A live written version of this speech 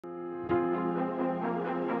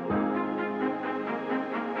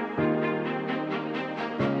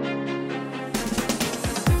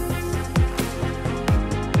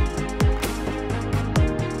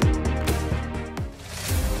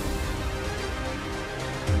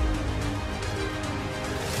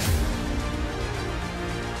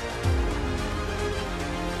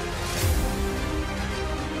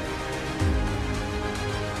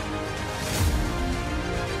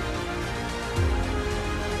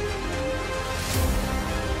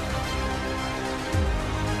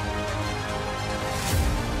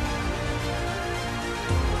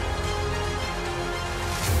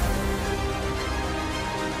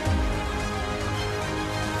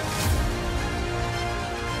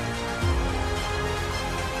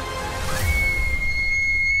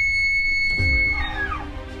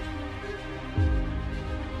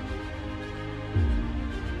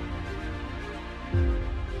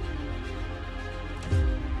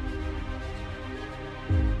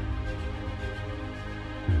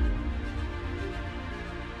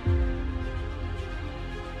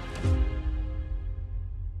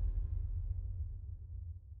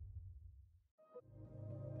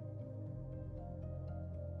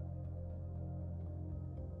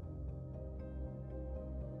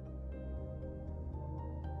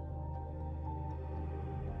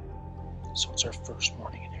So it's our first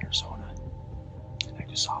morning in Arizona, and I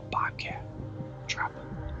just saw a bobcat dropping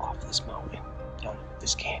off this mountain down into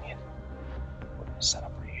this canyon. We're gonna set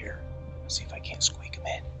up right here and see if I can't squeak him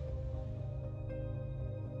in.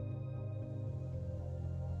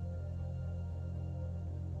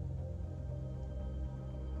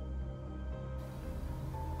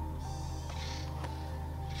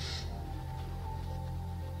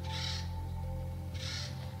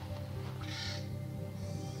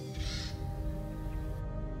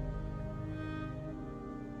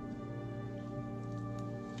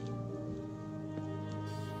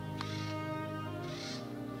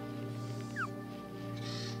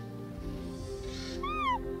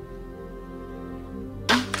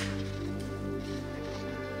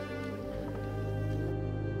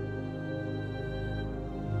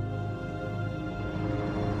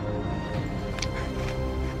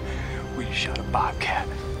 We shot a bobcat.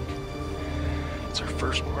 It's our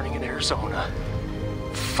first morning in Arizona.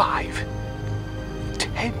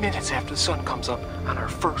 10 minutes after the sun comes up on our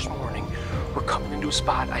first morning, we're coming into a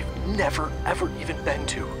spot I've never, ever even been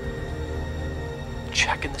to.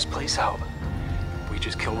 Checking this place out. We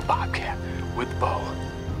just killed a bobcat with bow.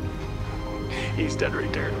 He's dead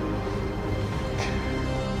right there.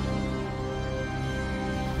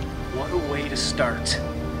 What a way to start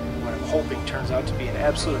what I'm hoping turns out to be an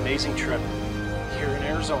absolute amazing trip here in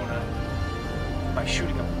Arizona by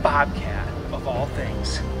shooting a bobcat, of all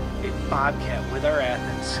things. A bobcat with our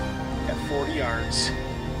Athens at 40 yards,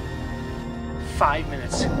 5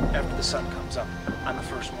 minutes after the sun comes up on the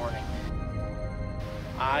first morning.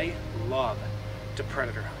 I love to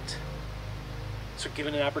predator hunt. So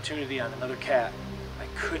given an opportunity on another cat, I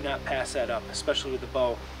could not pass that up, especially with the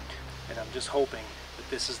bow. And I'm just hoping that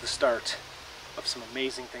this is the start of some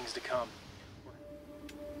amazing things to come.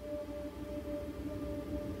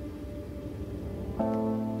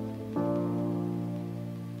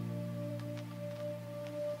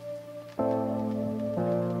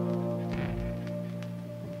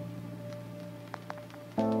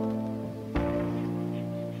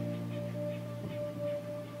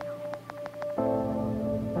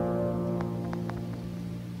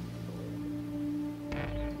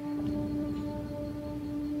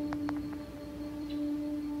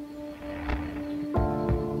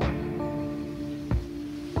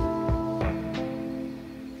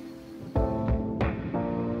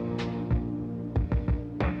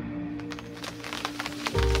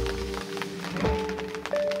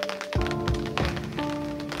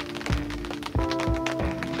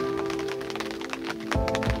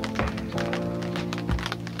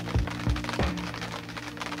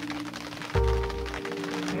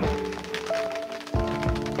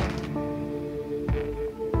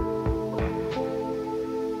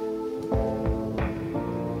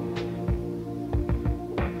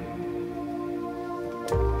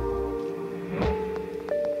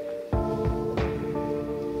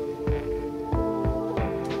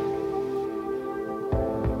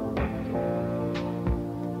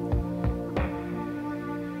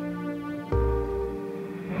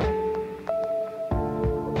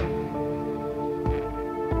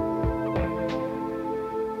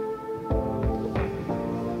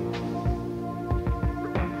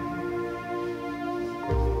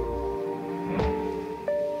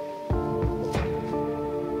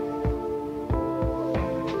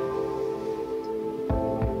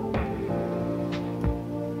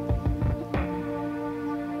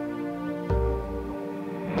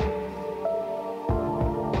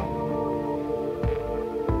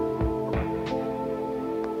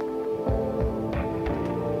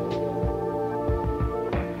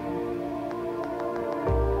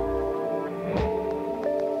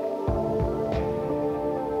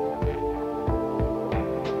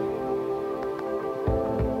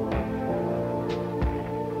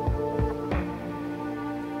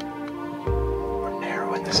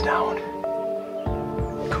 Down.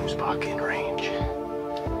 Coues buck in range.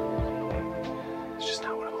 It's just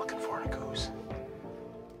not what I'm looking for in a coues.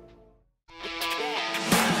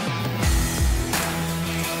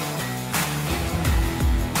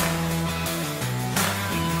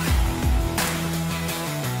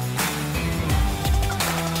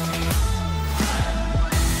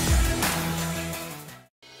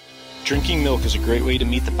 Drinking milk is a great way to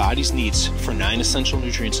meet the body's needs for 9 essential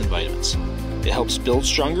nutrients and vitamins. It helps build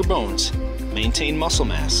stronger bones, maintain muscle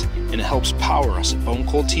mass, and it helps power us at Bone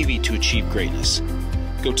Cold TV to achieve greatness.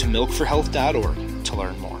 Go to milkforhealth.org to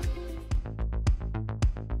learn more.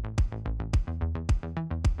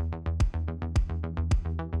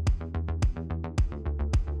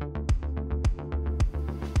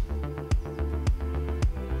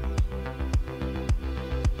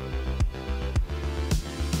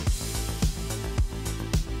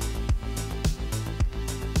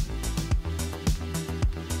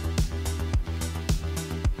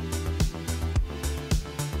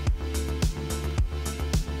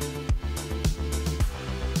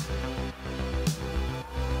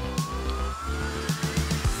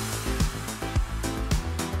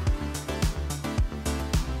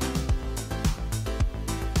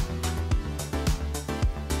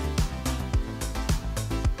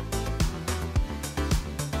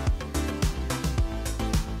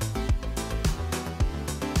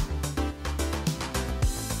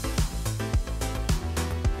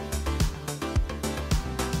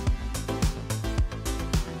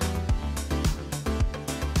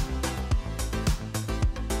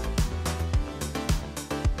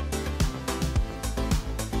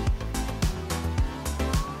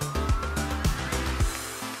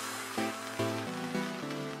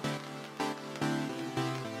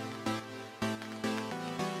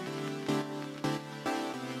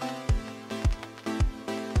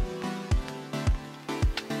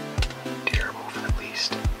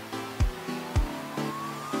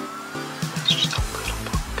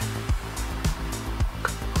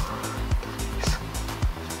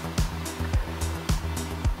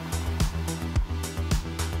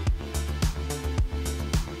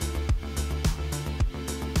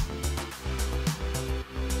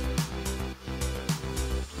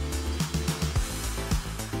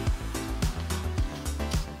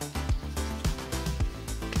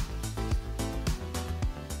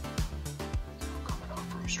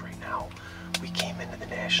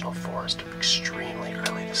 national forest extremely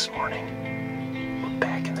early this morning. We're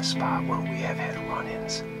back in the spot where we have had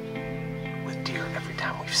run-ins with deer every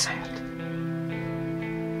time we've sat.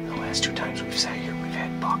 The last 2 times we've sat here, we've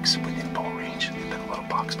had bucks within bow range. They've been little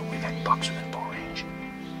bucks, but we've had bucks within bow range.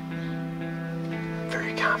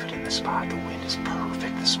 Very confident in the spot. The wind is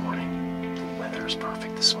perfect this morning. The weather is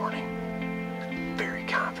perfect this morning. Very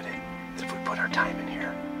confident that if we put our time in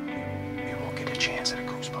here, we won't get a chance at a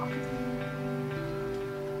goose buck.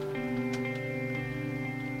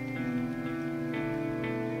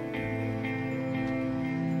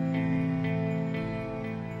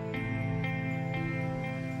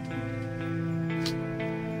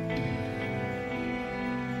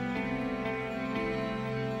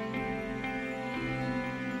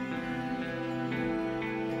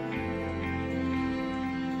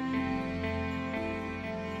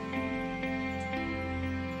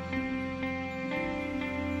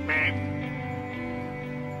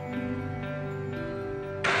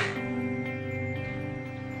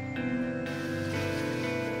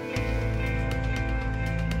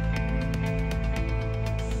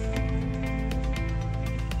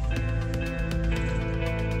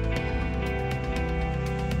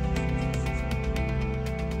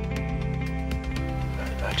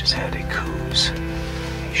 I just had a Coues,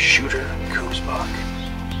 a shooter Coues buck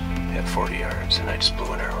at 40 yards, and I just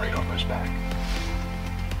blew an arrow right over his back.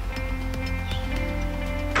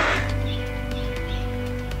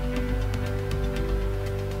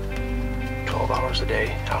 $12 a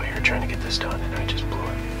day out here trying to get this done, and I just blew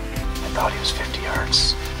it. I thought he was 50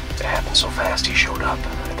 yards. It happened so fast, he showed up.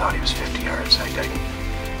 I thought he was 50 yards. I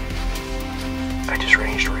just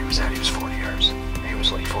ranged where he was at. He was 40 yards. He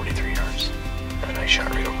was like 43 yards. And I shot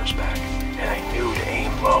right over his back. And I knew to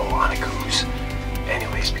aim low on a Coues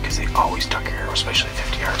anyways, because they always tuck your arrow, especially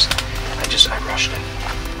 50 yards. I rushed it.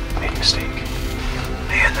 Made a mistake.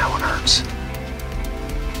 Man, that one hurts.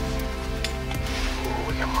 Ooh,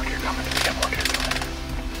 we got more deer coming. We got more deer coming.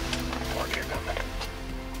 More deer coming.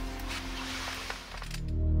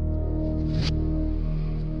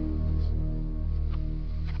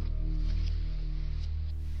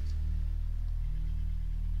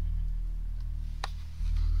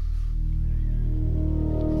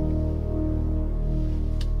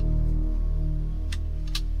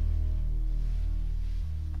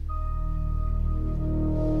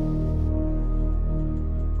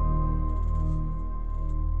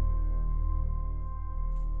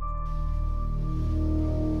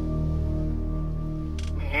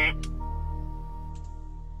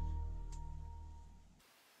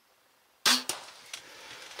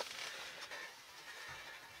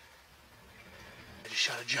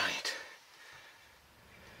 Shot a giant.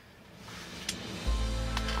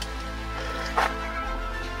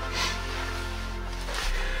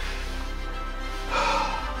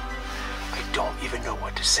 I don't even know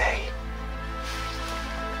what to say.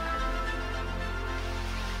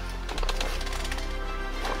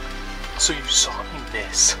 So you saw me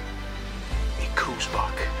miss a Coues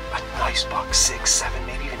buck, a nice buck, 6, 7,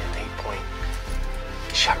 maybe even an 8 point.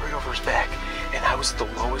 He shot right over his back, and I was at the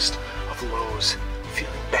lowest of lows.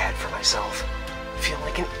 Feeling bad for myself, feeling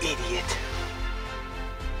like an idiot.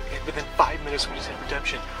 And within 5 minutes we just had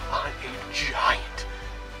redemption on a giant.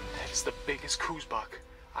 That is the biggest Coues buck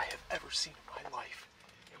I have ever seen in my life.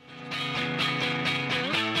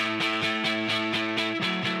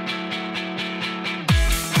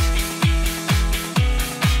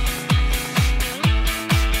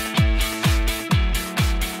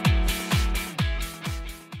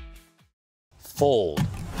 Fold.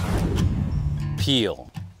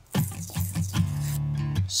 Peel,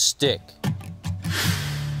 stick,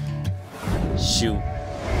 shoot.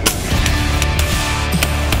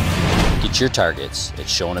 Get your targets at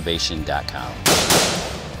showinnovation.com.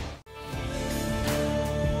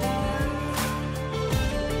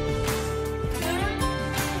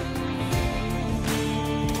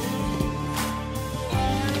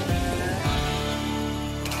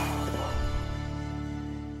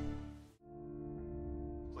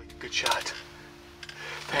 Good shot.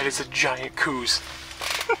 That is a giant Coues.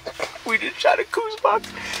 We just shot a Coues buck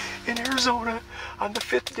in Arizona on the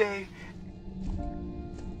 5th day.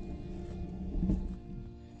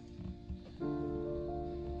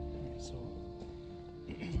 So,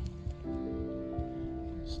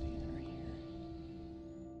 standing right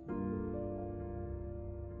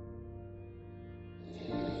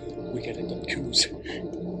here. We got a done Coues.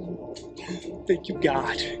 Thank you,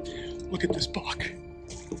 God. Look at this buck.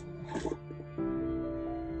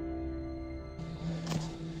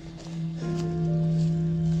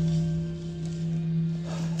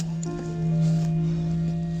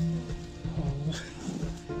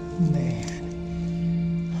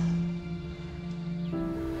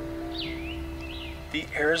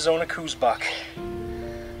 Arizona Coues buck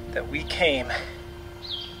that we came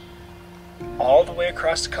all the way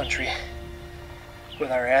across the country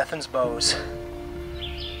with our Athens bows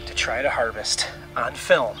to try to harvest on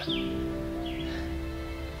film,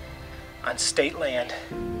 on state land,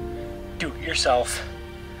 do it yourself,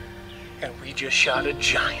 and we just shot a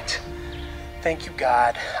giant. Thank you,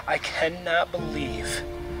 God. I cannot believe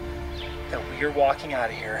that we are walking out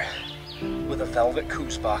of here with a velvet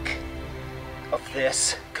Coues buck of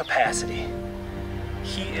this capacity.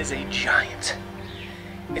 He is a giant.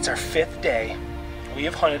 It's our 5th day. We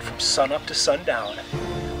have hunted from sunup to sundown.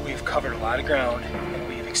 We've covered a lot of ground and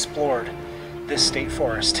we've explored this state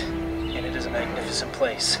forest, and it is a magnificent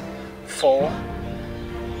place full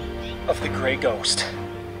of the Grey Ghost.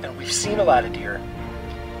 And we've seen a lot of deer,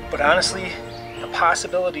 but honestly, the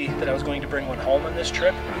possibility that I was going to bring one home on this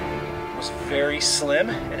trip was very slim,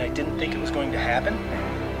 and I didn't think it was going to happen.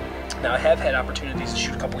 Now, I have had opportunities to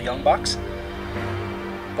shoot a couple of young bucks,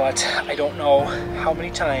 but I don't know how many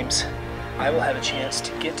times I will have a chance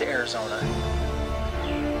to get to Arizona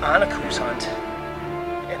on a Coues hunt,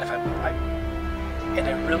 and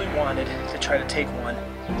I really wanted to try to take one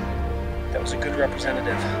that was a good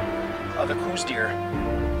representative of a Coues deer.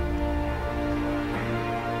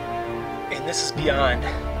 And this is beyond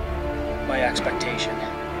my expectation.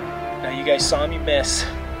 Now, you guys saw me miss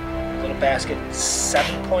a little basket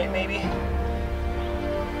 7 point maybe.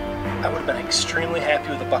 I would have been extremely happy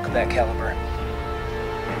with a buck of that caliber.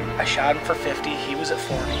 I shot him for 50, he was at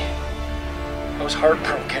 40. I was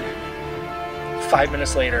heartbroken. 5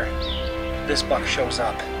 minutes later, this buck shows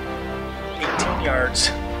up. 18 yards.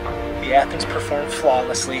 The Athens performed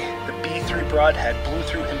flawlessly. The B3 broadhead blew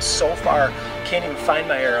through him so far, can't even find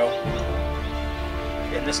my arrow.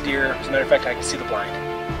 And this deer, as a matter of fact, I can see the blind.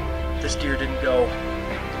 This deer didn't go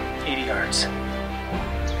 80 yards.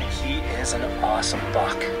 And he is an awesome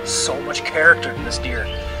buck. So much character in this deer.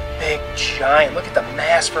 Big, giant. Look at the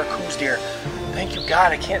mass for a Coues deer. Thank you,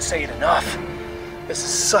 God. I can't say it enough. This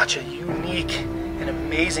is such a unique and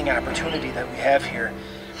amazing opportunity that we have here.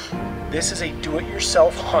 This is a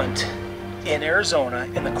do-it-yourself hunt in Arizona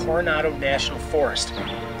in the Coronado National Forest.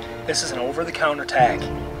 This is an over-the-counter tag.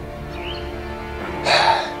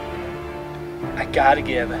 I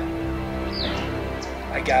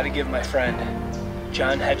gotta give my friend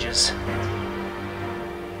John Hedges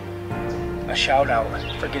a shout out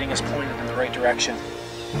for getting us pointed in the right direction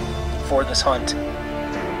for this hunt.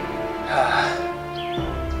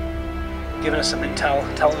 Giving us some intel,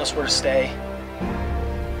 telling us where to stay.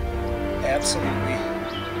 Absolutely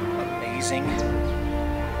amazing,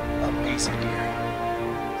 amazing deer.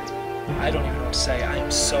 I don't even know what to say. I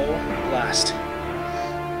am so blessed.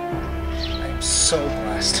 I am so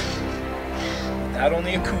blessed. Not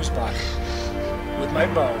only a Coues buck with my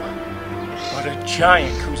bow, but a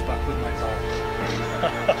giant Coues buck with my bow.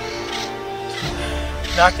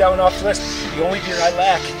 Knocked that one off the list. The only deer I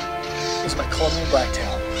lack is my Colombian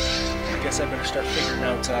blacktail. I guess I better start figuring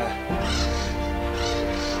out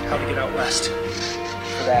how to get out west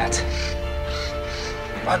for that.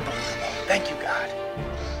 Unbelievable. Thank you, God.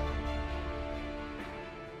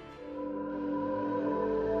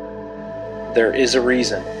 There is a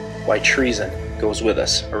reason why treason goes with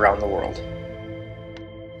us around the world.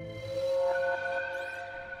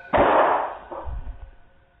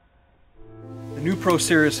 The new Pro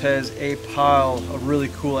Series has a pile of really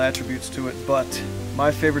cool attributes to it, but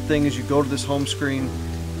my favorite thing is you go to this home screen,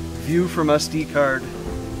 view from SD card.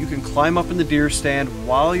 You can climb up in the deer stand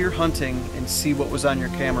while you're hunting and see what was on your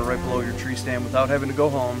camera right below your tree stand without having to go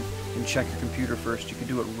home and check your computer first. You can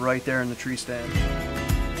do it right there in the tree stand.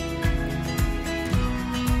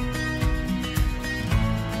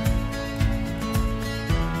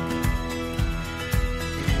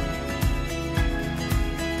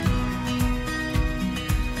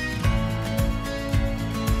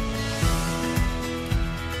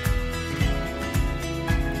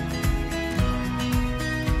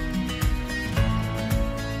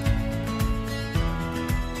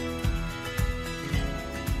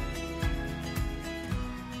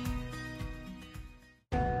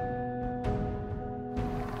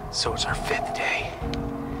 So it's our 5th day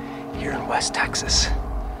here in West Texas.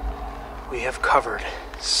 We have covered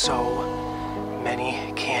so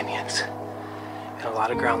many canyons and a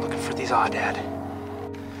lot of ground looking for these Aoudad.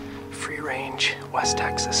 Free range, West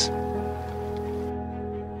Texas.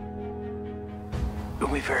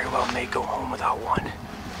 And we very well may go home without one.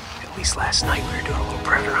 At least last night we were doing a little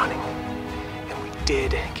predator hunting, and we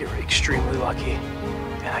did get extremely lucky,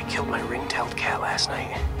 and I killed my ring-tailed cat last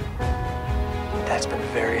night. That's been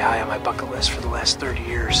very high on my bucket list for the last 30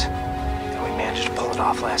 years, and we managed to pull it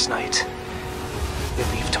off last night.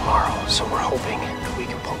 they leave tomorrow, so we're hoping that we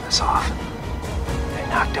can pull this off and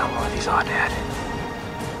knock down one of these Aoudad.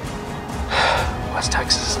 West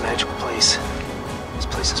Texas is a magical place. This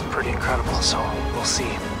place is pretty incredible, so we'll see.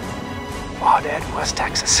 Aoudad, West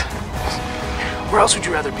Texas. Where else would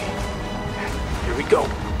you rather be? Here we go.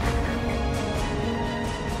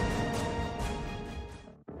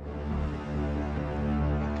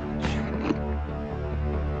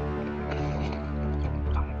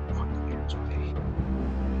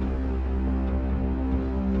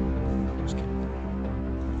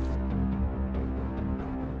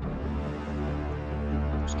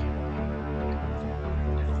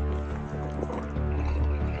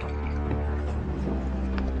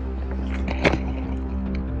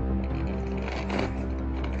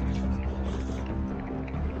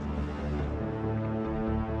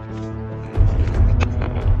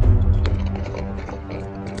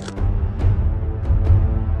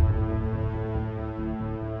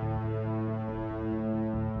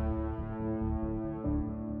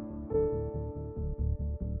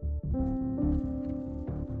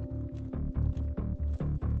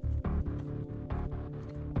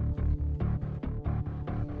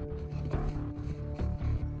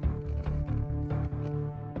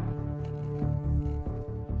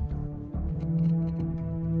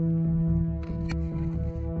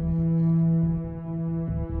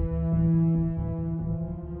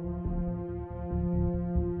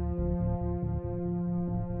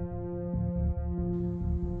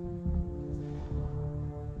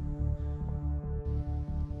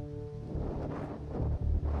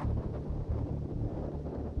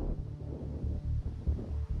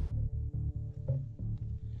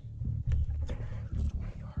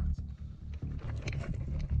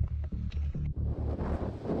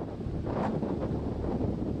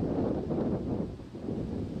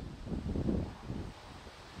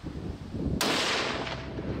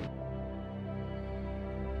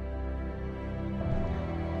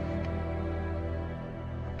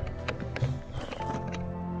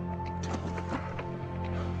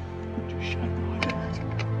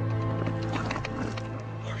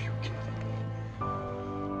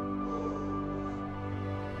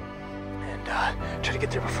 Try to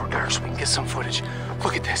get there before dark so we can get some footage.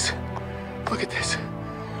 Look at this. Look at this.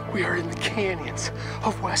 We are in the canyons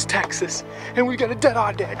of West Texas, and we got a dead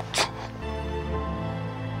Aoudad.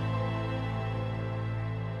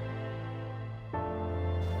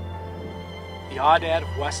 The Aoudad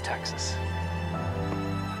of West Texas.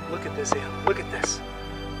 Look at this animal. Look at this.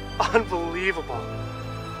 Unbelievable.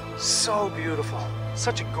 So beautiful.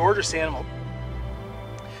 Such a gorgeous animal.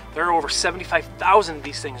 There are over 75,000 of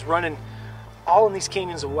these things running all in these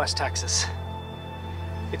canyons of West Texas.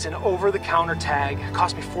 It's an over-the-counter tag. It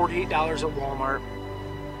cost me $48 at Walmart.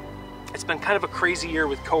 It's been kind of a crazy year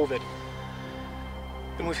with COVID,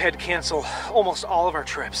 and we've had to cancel almost all of our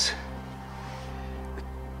trips.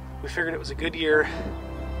 We figured it was a good year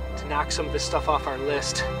to knock some of this stuff off our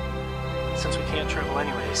list since we can't travel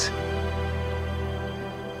anyways.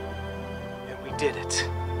 And we did it.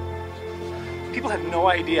 People have no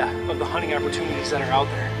idea of the hunting opportunities that are out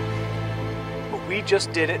there. But we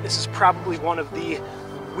just did it. This is probably one of the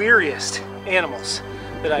weariest animals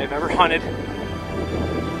that I have ever hunted.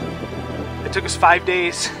 It took us 5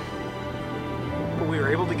 days, but we were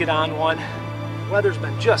able to get on one. The weather's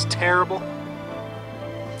been just terrible.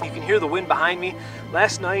 You can hear the wind behind me.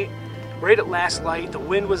 Last night, right at last light, the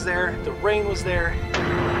wind was there, the rain was there.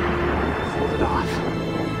 I pulled it off.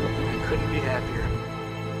 I couldn't be happier.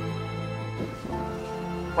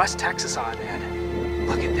 West Texas Aoudad.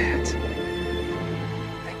 Look at that.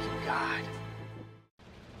 Thank you, God.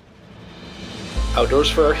 Outdoors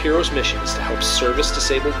for Our Heroes mission is to help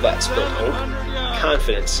service-disabled vets build hope,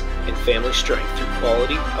 confidence, and family strength through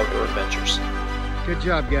quality outdoor adventures. Good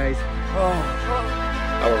job, guys.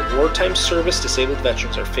 Our wartime service-disabled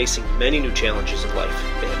veterans are facing many new challenges in life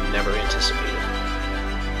they have never anticipated.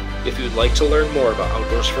 If you'd like to learn more about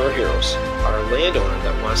Outdoors for Our Heroes, are a landowner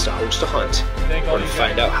that wants to host a hunt, or to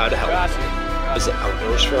find out how to help, visit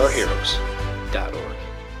outdoorsporourheroes.org.